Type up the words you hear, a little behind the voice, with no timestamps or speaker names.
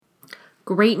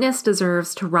Greatness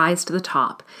deserves to rise to the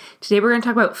top. Today we're going to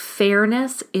talk about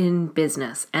fairness in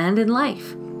business and in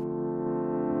life.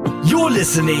 You're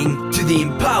listening to The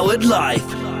Empowered Life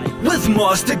with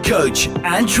Master Coach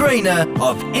and Trainer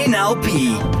of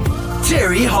NLP,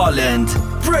 Terry Holland.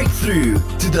 Breakthrough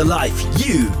to the life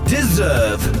you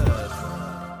deserve.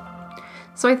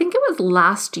 So I think it was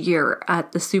last year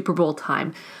at the Super Bowl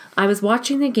time. I was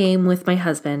watching the game with my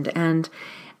husband, and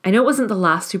I know it wasn't the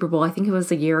last Super Bowl. I think it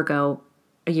was a year ago,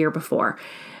 a year before.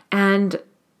 And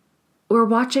we're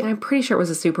watching, I'm pretty sure it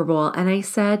was a Super Bowl, and I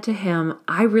said to him,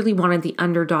 I really wanted the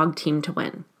underdog team to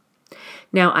win.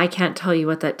 Now, I can't tell you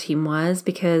what that team was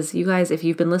because you guys, if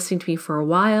you've been listening to me for a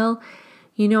while,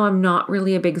 you know I'm not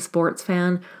really a big sports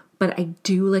fan, but I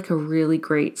do like a really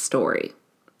great story.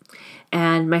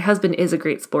 And my husband is a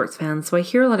great sports fan, so I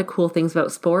hear a lot of cool things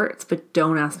about sports, but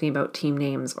don't ask me about team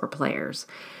names or players.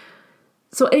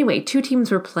 So anyway, two teams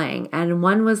were playing, and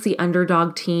one was the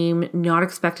underdog team, not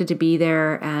expected to be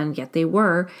there, and yet they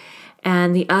were.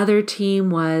 And the other team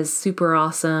was super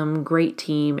awesome, great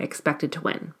team, expected to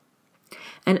win.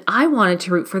 And I wanted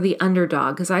to root for the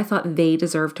underdog because I thought they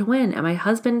deserved to win. And my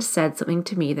husband said something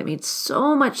to me that made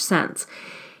so much sense.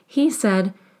 He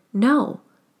said, no,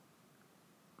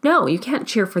 you can't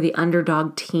cheer for the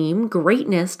underdog team.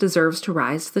 Greatness deserves to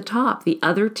rise to the top. The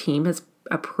other team has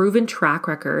a proven track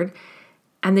record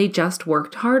and they just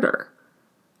worked harder.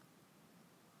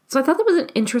 So I thought that was an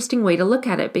interesting way to look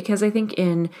at it because I think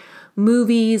in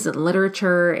movies and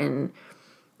literature and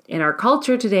in our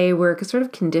culture today, we're sort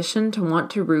of conditioned to want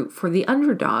to root for the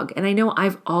underdog. And I know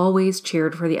I've always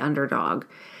cheered for the underdog.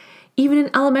 Even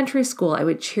in elementary school, I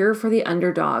would cheer for the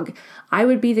underdog. I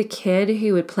would be the kid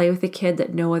who would play with the kid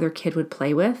that no other kid would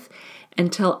play with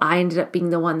until I ended up being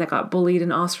the one that got bullied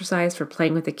and ostracized for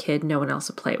playing with a kid no one else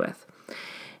would play with.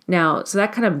 Now, so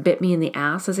that kind of bit me in the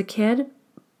ass as a kid,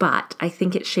 but I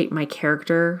think it shaped my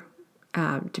character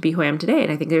to be who I am today.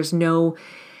 And I think there's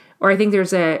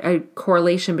a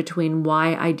correlation between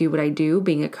why I do what I do,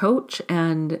 being a coach,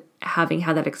 and having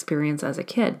had that experience as a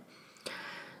kid.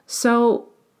 So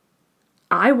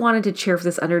I wanted to cheer for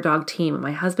this underdog team. And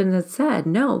my husband had said,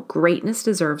 no, greatness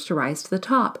deserves to rise to the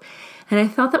top. And I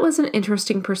thought that was an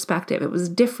interesting perspective. It was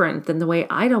different than the way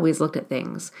I'd always looked at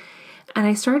things. And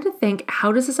I started to think,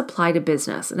 how does this apply to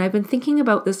business? And I've been thinking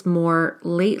about this more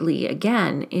lately,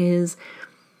 again, is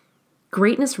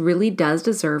greatness really does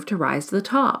deserve to rise to the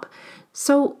top.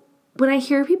 So when I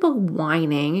hear people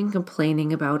whining and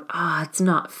complaining about, it's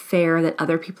not fair that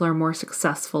other people are more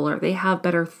successful or they have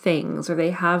better things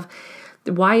or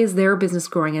why is their business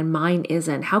growing and mine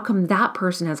isn't? How come that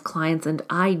person has clients and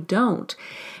I don't?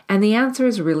 And the answer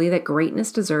is really that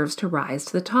greatness deserves to rise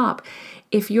to the top.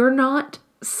 If you're not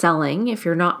selling, if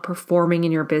you're not performing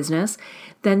in your business,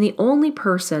 then the only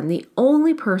person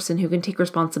who can take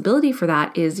responsibility for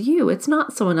that is you. It's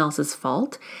not someone else's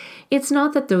fault. It's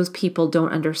not that those people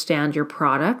don't understand your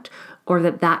product or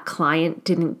that client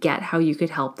didn't get how you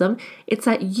could help them. It's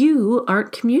that you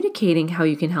aren't communicating how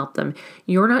you can help them.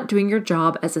 You're not doing your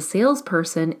job as a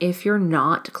salesperson if you're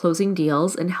not closing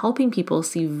deals and helping people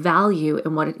see value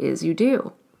in what it is you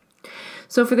do.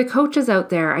 So for the coaches out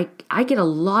there, I get a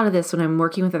lot of this when I'm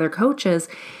working with other coaches,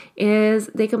 is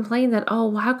they complain that,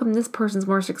 how come this person's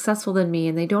more successful than me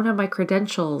and they don't have my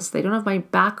credentials, they don't have my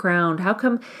background, how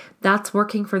come that's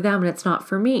working for them and it's not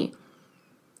for me?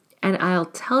 And I'll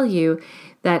tell you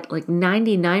that like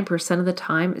 99% of the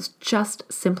time is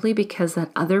just simply because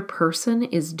that other person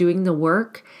is doing the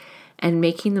work and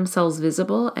making themselves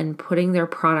visible and putting their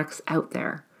products out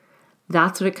there.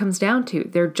 That's what it comes down to.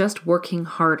 They're just working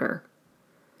harder.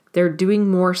 They're doing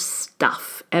more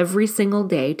stuff every single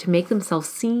day to make themselves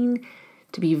seen,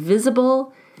 to be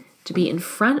visible, to be in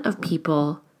front of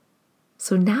people.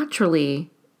 So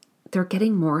naturally, they're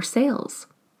getting more sales.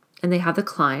 And they have the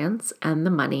clients and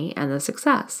the money and the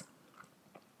success.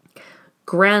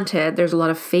 Granted, there's a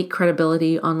lot of fake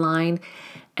credibility online,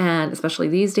 and especially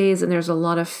these days, and there's a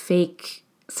lot of fake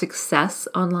success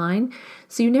online.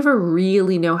 So you never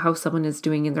really know how someone is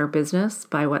doing in their business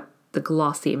by what the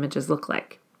glossy images look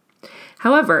like.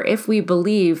 However, if we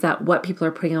believe that what people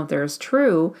are putting out there is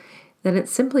true, then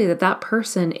it's simply that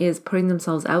person is putting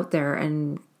themselves out there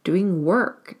and doing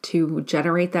work to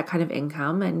generate that kind of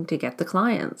income and to get the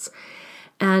clients.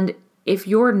 And if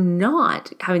you're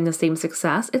not having the same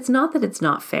success, it's not that it's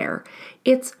not fair.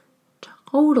 It's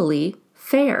totally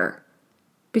fair.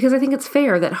 Because I think it's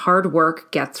fair that hard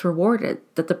work gets rewarded,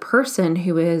 that the person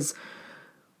who is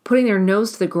putting their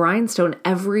nose to the grindstone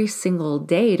every single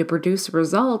day to produce a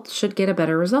result should get a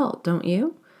better result, don't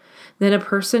you? than a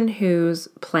person who's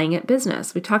playing at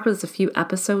business. We talked about this a few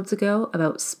episodes ago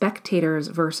about spectators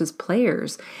versus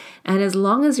players. And as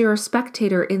long as you're a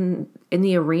spectator in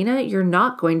the arena, you're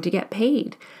not going to get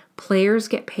paid. Players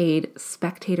get paid,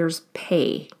 spectators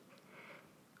pay.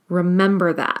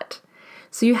 Remember that.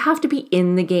 So you have to be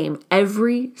in the game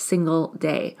every single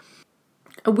day.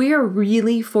 We are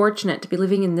really fortunate to be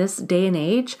living in this day and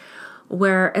age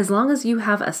where as long as you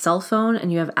have a cell phone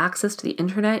and you have access to the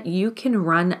internet, you can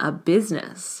run a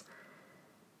business.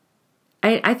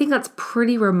 I think that's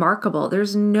pretty remarkable.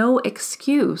 There's no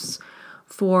excuse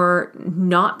for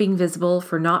not being visible,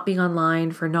 for not being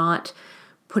online, for not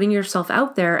putting yourself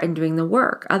out there and doing the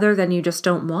work, other than you just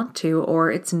don't want to,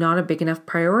 or it's not a big enough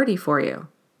priority for you.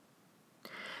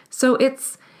 So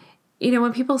it's,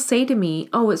 when people say to me,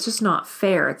 oh, it's just not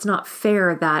fair. It's not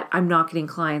fair that I'm not getting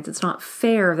clients. It's not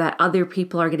fair that other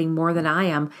people are getting more than I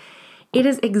am. It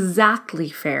is exactly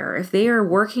fair. If they are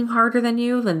working harder than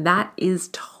you, then that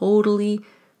is totally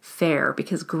fair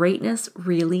because greatness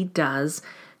really does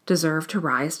deserve to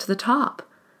rise to the top.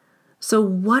 So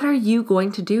what are you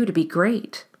going to do to be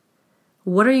great?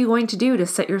 What are you going to do to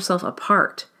set yourself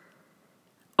apart?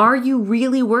 Are you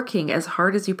really working as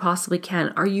hard as you possibly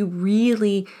can? Are you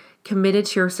really committed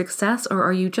to your success, or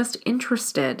are you just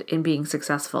interested in being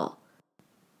successful?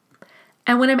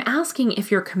 And when I'm asking if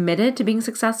you're committed to being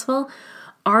successful,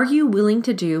 are you willing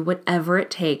to do whatever it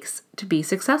takes to be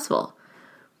successful?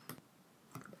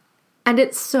 And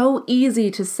it's so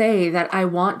easy to say that I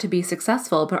want to be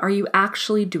successful, but are you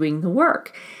actually doing the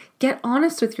work? Get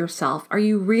honest with yourself. Are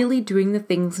you really doing the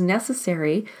things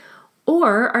necessary,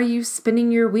 or are you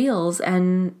spinning your wheels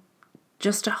and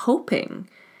just hoping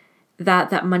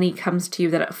that money comes to you,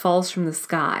 that it falls from the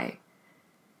sky?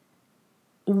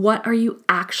 What are you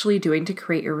actually doing to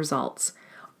create your results?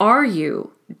 Are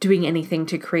you doing anything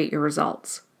to create your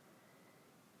results?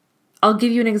 I'll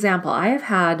give you an example. I have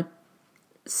had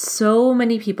so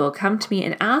many people come to me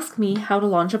and ask me how to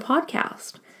launch a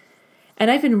podcast. And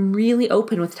I've been really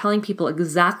open with telling people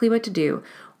exactly what to do,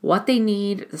 what they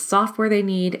need, the software they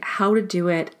need, how to do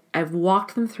it. I've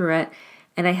walked them through it.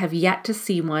 And I have yet to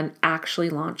see one actually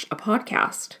launch a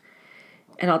podcast.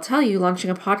 And I'll tell you, launching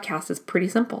a podcast is pretty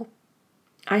simple.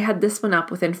 I had this one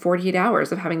up within 48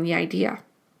 hours of having the idea.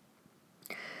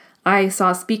 I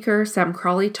saw speaker Sam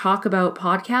Crawley talk about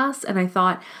podcasts, and I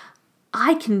thought,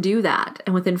 I can do that.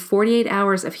 And within 48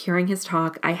 hours of hearing his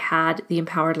talk, I had The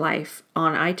Empowered Life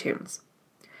on iTunes.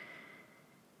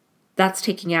 That's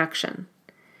taking action.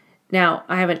 Now,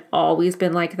 I haven't always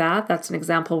been like that. That's an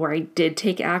example where I did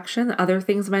take action. Other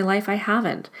things in my life, I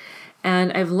haven't.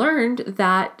 And I've learned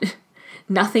that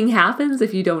nothing happens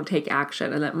if you don't take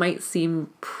action. And that might seem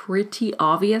pretty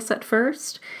obvious at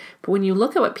first. But when you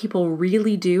look at what people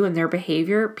really do in their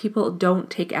behavior, people don't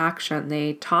take action.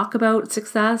 They talk about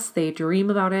success, they dream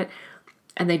about it,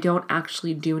 and they don't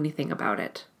actually do anything about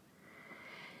it.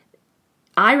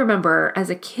 I remember as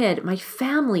a kid, my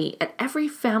family, at every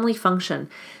family function,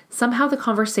 somehow the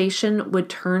conversation would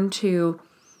turn to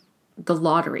the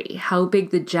lottery, how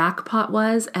big the jackpot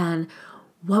was, and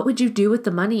what would you do with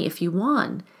the money if you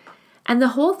won? And the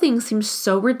whole thing seemed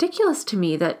so ridiculous to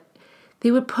me that they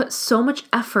would put so much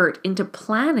effort into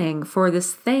planning for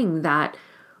this thing that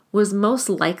was most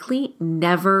likely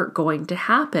never going to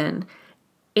happen,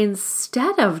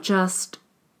 instead of just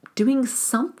doing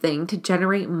something to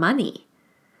generate money.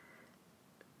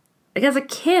 Like as a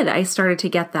kid, I started to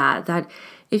get that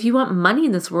if you want money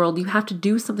in this world, you have to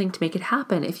do something to make it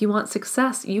happen. If you want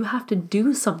success, you have to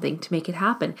do something to make it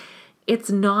happen. It's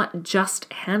not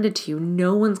just handed to you.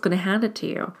 No one's going to hand it to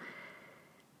you.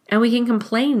 And we can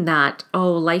complain that,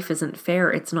 oh, life isn't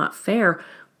fair. It's not fair.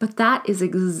 But that is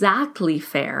exactly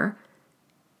fair.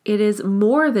 It is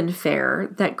more than fair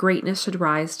that greatness should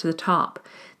rise to the top,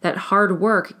 that hard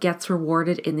work gets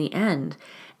rewarded in the end.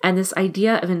 And this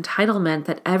idea of entitlement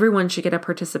that everyone should get a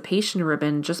participation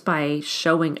ribbon just by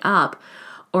showing up,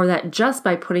 or that just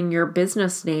by putting your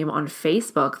business name on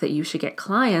Facebook that you should get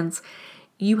clients,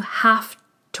 you have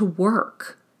to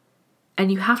work.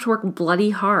 And you have to work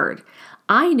bloody hard.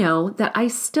 I know that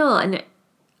and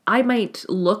I might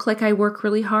look like I work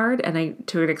really hard, and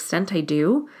to an extent I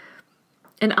do.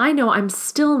 And I know I'm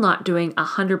still not doing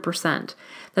 100%,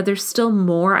 that there's still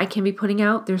more I can be putting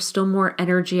out. There's still more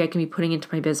energy I can be putting into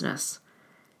my business.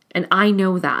 And I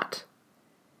know that.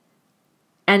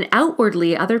 And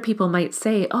outwardly, other people might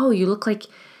say, oh, you look like,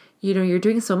 you're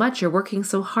doing so much, you're working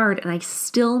so hard. And I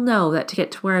still know that to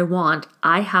get to where I want,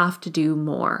 I have to do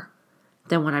more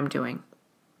than what I'm doing.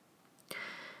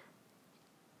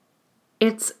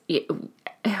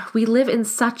 We live in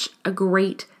such a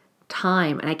great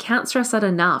time. And I can't stress that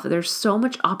enough. There's so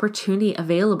much opportunity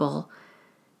available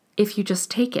if you just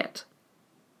take it.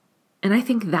 And I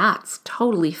think that's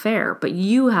totally fair, but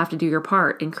you have to do your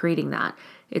part in creating that.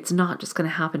 It's not just going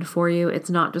to happen for you. It's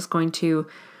not just going to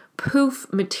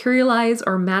poof, materialize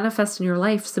or manifest in your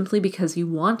life simply because you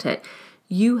want it.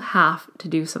 You have to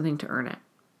do something to earn it.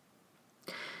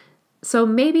 So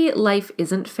maybe life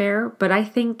isn't fair, but I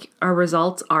think our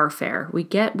results are fair. We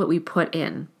get what we put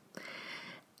in.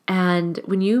 And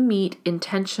when you meet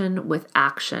intention with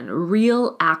action,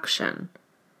 real action,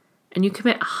 and you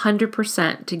commit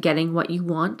 100% to getting what you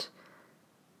want,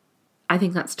 I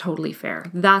think that's totally fair.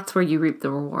 That's where you reap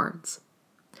the rewards.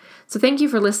 So thank you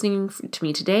for listening to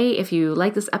me today. If you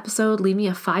like this episode, leave me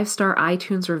a 5-star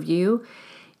iTunes review.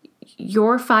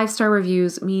 Your 5-star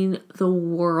reviews mean the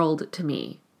world to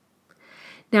me.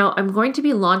 Now, I'm going to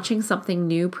be launching something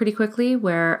new pretty quickly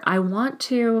where I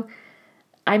mentioned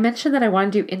that I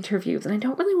want to do interviews, and I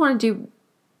don't really want to do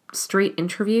straight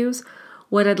interviews.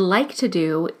 What I'd like to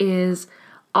do is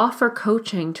offer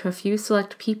coaching to a few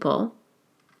select people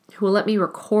who will let me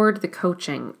record the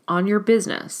coaching on your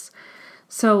business.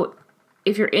 So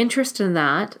if you're interested in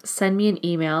that, send me an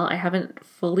email. I haven't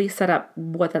fully set up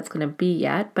what that's going to be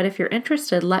yet, but if you're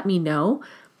interested, let me know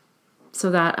so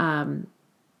that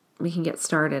we can get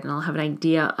started and I'll have an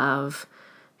idea of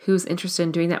who's interested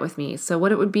in doing that with me. So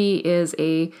what it would be is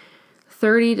a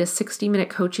 30 to 60 minute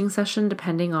coaching session,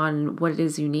 depending on what it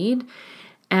is you need,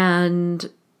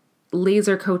 and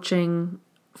laser coaching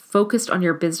focused on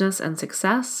your business and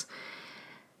success.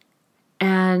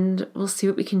 And we'll see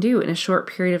what we can do in a short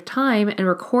period of time and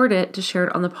record it to share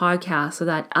it on the podcast so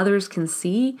that others can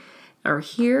see or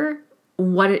hear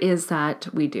what it is that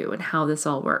we do and how this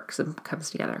all works and comes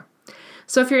together.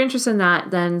 So if you're interested in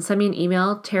that, then send me an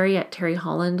email,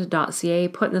 terry@terryholland.ca.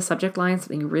 Put in the subject line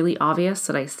something really obvious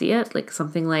so that I see it, like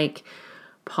something like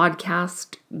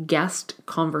podcast guest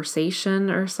conversation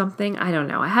or something. I don't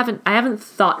know. I haven't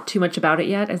thought too much about it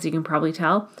yet, as you can probably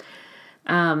tell.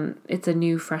 It's a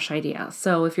new, fresh idea.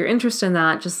 So if you're interested in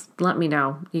that, just let me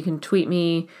know. You can tweet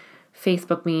me,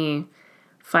 Facebook me,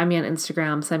 find me on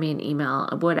Instagram, send me an email,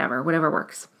 whatever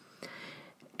works.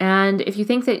 And if you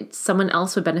think that someone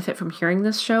else would benefit from hearing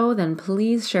this show, then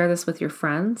please share this with your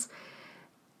friends.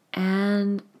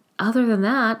 And other than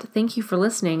that, thank you for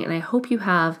listening, and I hope you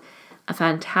have a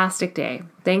fantastic day.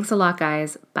 Thanks a lot,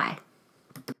 guys. Bye.